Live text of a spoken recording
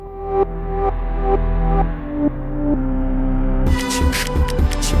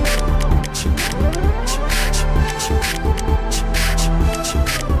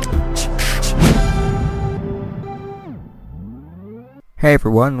Hey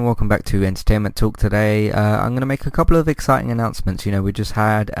everyone, welcome back to Entertainment Talk. Today I'm going to make a couple of exciting announcements. We just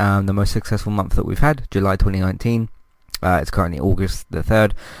had the most successful month that we've had, July 2019. It's currently August the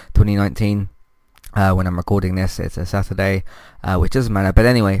 3rd, 2019. When I'm recording this, it's a Saturday, which doesn't matter. But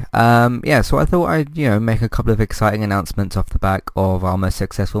anyway, so I thought I'd, make a couple of exciting announcements off the back of our most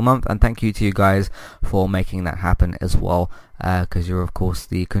successful month. And thank you to you guys for making that happen as well, because you're, of course,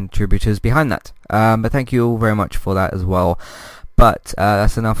 the contributors behind that. But thank you all very much for that as well. But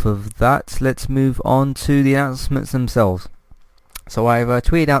that's enough of that. Let's move on to the announcements themselves. So I've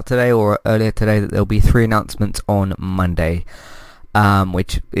tweeted out today or earlier today that there'll be 3 announcements on Monday,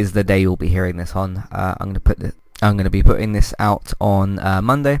 which is the day you'll be hearing this on. I'm going to be putting this out on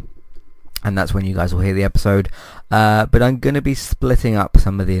Monday, and that's when you guys will hear the episode. But I'm going to be splitting up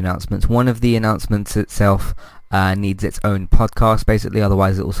some of the announcements. One of the announcements itself needs its own podcast, basically.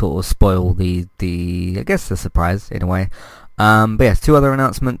 Otherwise, it will sort of spoil the surprise in a way. But yes, 2 other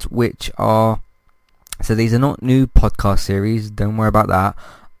announcements, which are, so these are not new podcast series, don't worry about that,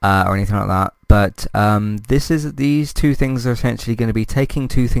 or anything like that, but these 2 things are essentially going to be taking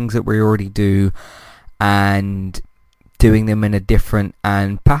 2 things that we already do and doing them in a different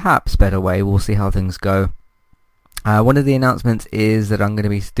and perhaps better way. We'll see how things go. One of the announcements is that I'm going to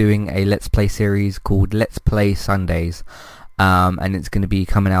be doing a Let's Play series called Let's Play Sundays, and it's going to be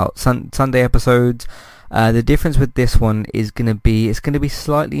coming out Sunday episodes. The difference with this one is going to be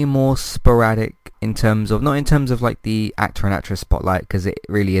slightly more sporadic in terms of, not in terms of like the actor and actress spotlight, because it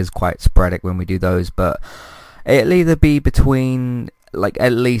really is quite sporadic when we do those, but it'll either be between like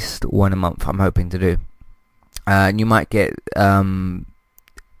at least 1 a month I'm hoping to do. And you might get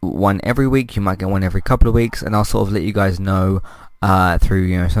one every week, you might get one every couple of weeks, and I'll sort of let you guys know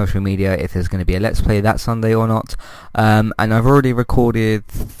through social media if there's going to be a Let's Play that Sunday or not. And I've already recorded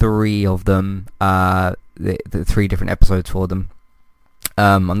 3 of them, the 3 different episodes for them.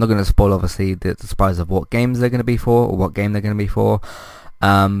 I'm not going to spoil obviously the surprise of what games they're going to be for or what game they're going to be for.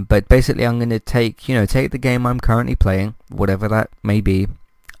 But basically I'm going to take the game I'm currently playing, whatever that may be.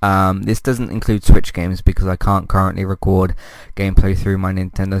 This doesn't include Switch games because I can't currently record gameplay through my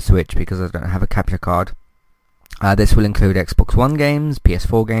Nintendo Switch because I don't have a capture card. This will include Xbox One games,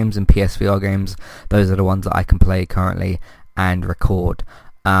 PS4 games, and PSVR games. Those are the ones that I can play currently and record.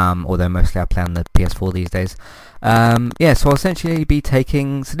 Although mostly I play on the PS4 these days. So I'll essentially be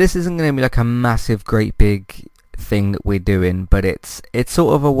taking... So this isn't going to be like a massive, great big thing that we're doing, but it's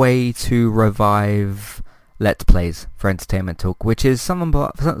sort of a way to revive Let's Plays for Entertainment Talk, which is some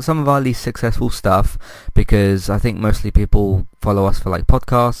of our least successful stuff, because I think mostly people follow us for like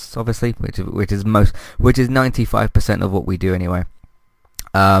podcasts, obviously, which is 95% of what we do anyway.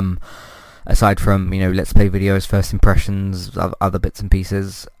 Aside from Let's Play videos, first impressions, other bits and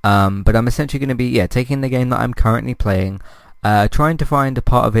pieces. But I'm essentially going to be taking the game that I'm currently playing, trying to find a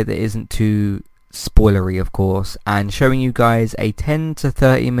part of it that isn't too spoilery, of course, and showing you guys a 10 to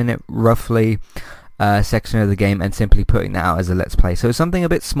 30 minute roughly section of the game and simply putting that out as a Let's Play. So it's something a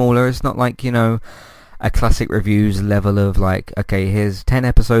bit smaller. It's not like a classic reviews level of like, okay, here's 10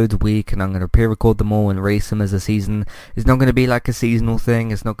 episodes a week and I'm going to pre-record them all and release them as a season. It's not going to be like a seasonal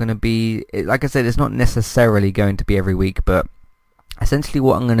thing. It's not going to be, like I said, it's not necessarily going to be every week, but essentially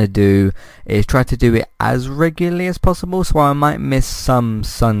what I'm going to do is try to do it as regularly as possible. So I might miss some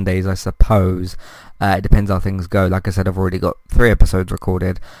Sundays, I suppose. It depends how things go. Like I said, I've already got 3 episodes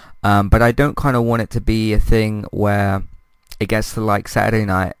recorded. But I don't kind of want it to be a thing where it gets to like Saturday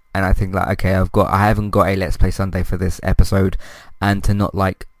night and I think like, okay, I haven't got a Let's Play Sunday for this episode, and to not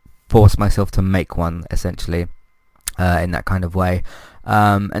like force myself to make one essentially in that kind of way.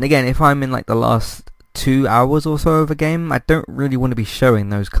 And again, if I'm in like the last 2 hours or so of a game, I don't really want to be showing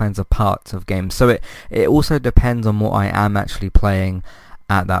those kinds of parts of games. So it also depends on what I am actually playing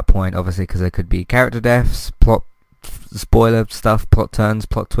at that point, obviously, because there could be character deaths, plot spoiler stuff, plot turns,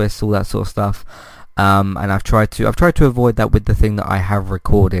 plot twists, all that sort of stuff. And I've tried to avoid that with the thing that I have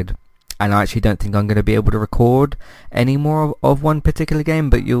recorded, and I actually don't think I'm going to be able to record any more of one particular game,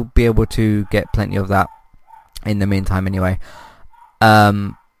 but you'll be able to get plenty of that in the meantime anyway.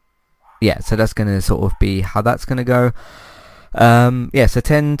 So that's going to sort of be how that's going to go. So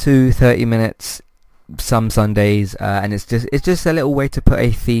 10 to 30 minutes some Sundays, and it's just a little way to put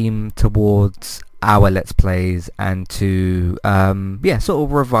a theme towards our Let's Plays and to sort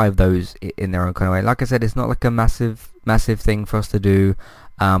of revive those in their own kind of way. Like I said, it's not like a massive thing for us to do,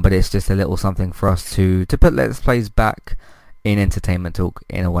 but it's just a little something for us to put Let's Plays back in Entertainment Talk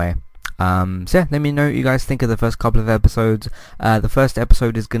in a way. Let me know what you guys think of the first couple of episodes. The first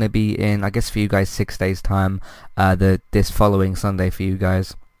episode is going to be in, I guess for you guys, 6 days time, this following Sunday for you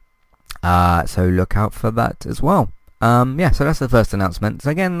guys. So look out for that as well. Yeah, so that's the first announcement. So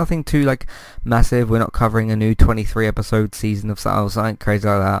again, nothing too like massive. We're not covering a new 23 episode season of something crazy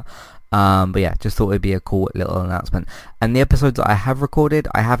like that. But yeah, just thought it'd be a cool little announcement. And the episodes that I have recorded,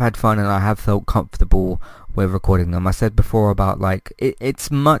 I have had fun and I have felt comfortable with recording them. I said before about like it's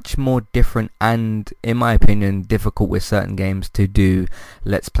much more different and, in my opinion, difficult with certain games to do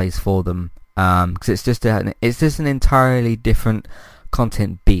let's plays for them. Because it's just an entirely different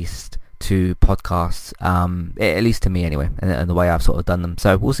content beast to podcasts, at least to me anyway, and the way I've sort of done them.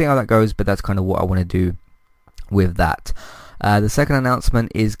 So we'll see how that goes, but that's kind of what I want to do with that. The second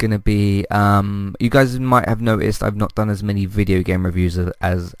announcement is going to be, you guys might have noticed I've not done as many video game reviews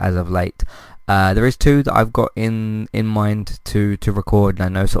as of late. There is 2 that I've got in mind to record, and I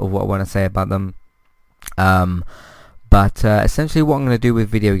know sort of what I want to say about them. But essentially what I'm going to do with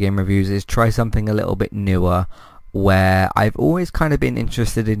video game reviews is try something a little bit newer, where I've always kind of been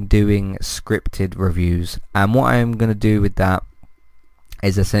interested in doing scripted reviews. And what I'm going to do with that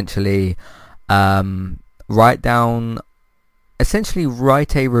is essentially write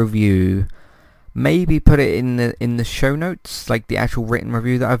a review, maybe put it in the show notes, like the actual written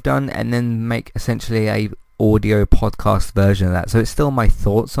review that I've done, and then make essentially a audio podcast version of that. So it's still my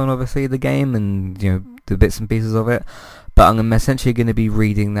thoughts on obviously the game and the bits and pieces of it, but I'm essentially going to be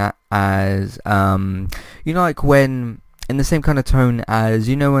reading that as like when in the same kind of tone as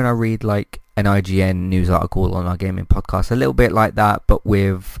when I read like an IGN news article on our gaming podcast, a little bit like that, but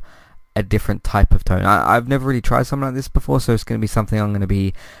with a different type of tone. I've never really tried something like this before, so it's going to be something I'm going to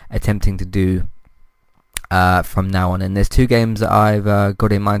be attempting to do from now on. And there's 2 games that I've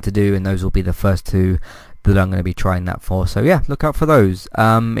got in mind to do, and those will be the first 2 that I'm going to be trying that for. So yeah, look out for those.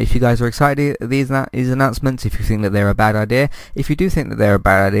 If you guys are excited at these announcements, if you think that they're a bad idea, if you do think that they're a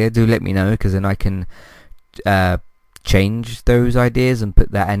bad idea, do let me know, because then I can change those ideas and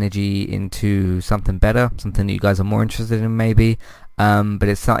put that energy into something better, something that you guys are more interested in maybe. But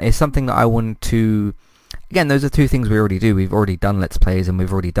it's something that I want to. Again, those are 2 things we already do. We've already done Let's Plays and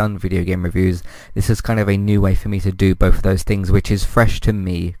we've already done video game reviews. This is kind of a new way for me to do both of those things, which is fresh to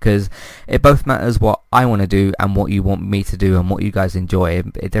me, because it both matters what I want to do and what you want me to do and what you guys enjoy.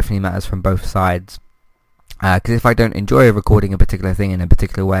 It definitely matters from both sides. Because if I don't enjoy recording a particular thing in a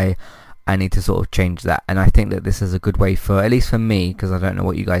particular way, I need to sort of change that. And I think that this is a good way for, at least for me, because I don't know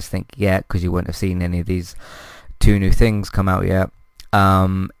what you guys think yet, because you wouldn't have seen any of these 2 new things come out yet.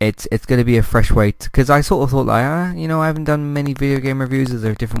 It's going to be a fresh way, because I sort of thought like, I haven't done many video game reviews. Is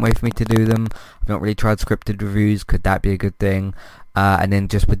there a different way for me to do them? I've not really tried scripted reviews. Could that be a good thing? And then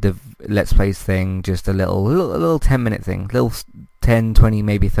just with the Let's Plays thing, just a little 10-minute thing, little 10, 20,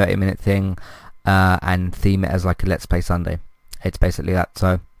 maybe 30-minute thing, and theme it as like a Let's Play Sunday. It's basically that.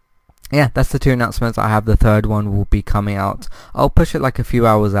 So yeah, that's the 2 announcements. I have the third one will be coming out. I'll push it like a few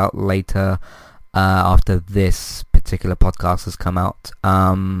hours out later, after this particular podcast has come out.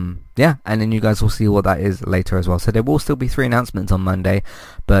 Yeah, and then you guys will see what that is later as well. So there will still be 3 announcements on Monday,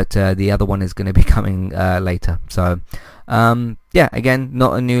 but the other one is going to be coming later. So yeah, again,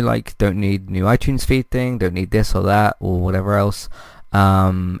 not a new don't need new iTunes feed thing, don't need this or that or whatever else.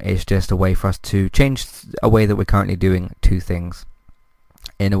 It's just a way for us to change a way that we're currently doing 2 things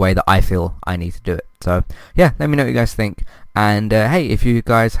in a way that I feel I need to do it. So yeah, let me know what you guys think. And hey, if you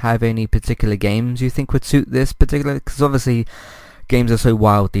guys have any particular games you think would suit this particular, because obviously games are so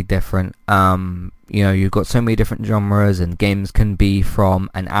wildly different. You've got so many different genres, and games can be from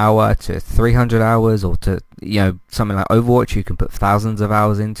an hour to 300 hours, or to something like Overwatch you can put thousands of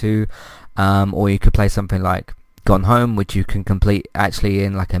hours into, or you could play something like Gone Home, which you can complete actually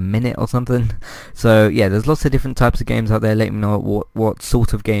in like a minute or something. So yeah, there's lots of different types of games out there. Let me know what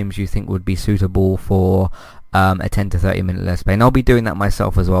sort of games you think would be suitable for a 10 to 30 minute Let's Play, and I'll be doing that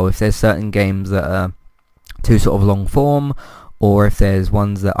myself as well. If there's certain games that are too sort of long form, or if there's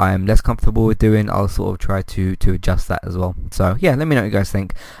ones that I'm less comfortable with doing, I'll sort of try to adjust that as well. So yeah, let me know what you guys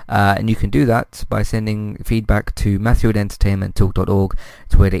think, and you can do that by sending feedback to matthew@entertainmenttalk.org,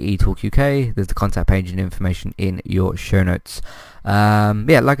 Twitter eTalkUK. There's the contact page and information in your show notes.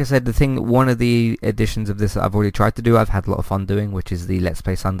 Yeah, like I said, one of the editions of this that I've already tried to do, I've had a lot of fun doing, which is the Let's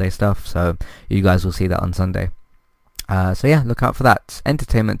Play Sunday stuff, so you guys will see that on Sunday. So yeah, look out for that.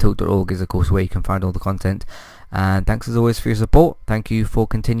 Entertainmenttalk.org is of course where you can find all the content. And thanks as always for your support. Thank you for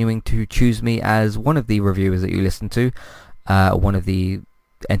continuing to choose me as one of the reviewers that you listen to, one of the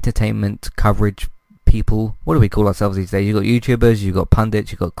entertainment coverage people. What do we call ourselves these days? You've got YouTubers, you've got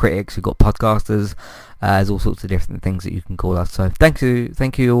pundits, you've got critics, you've got podcasters. There's all sorts of different things that you can call us. So thank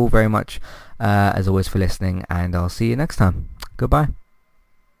you all very much as always for listening, and I'll see you next time. Goodbye.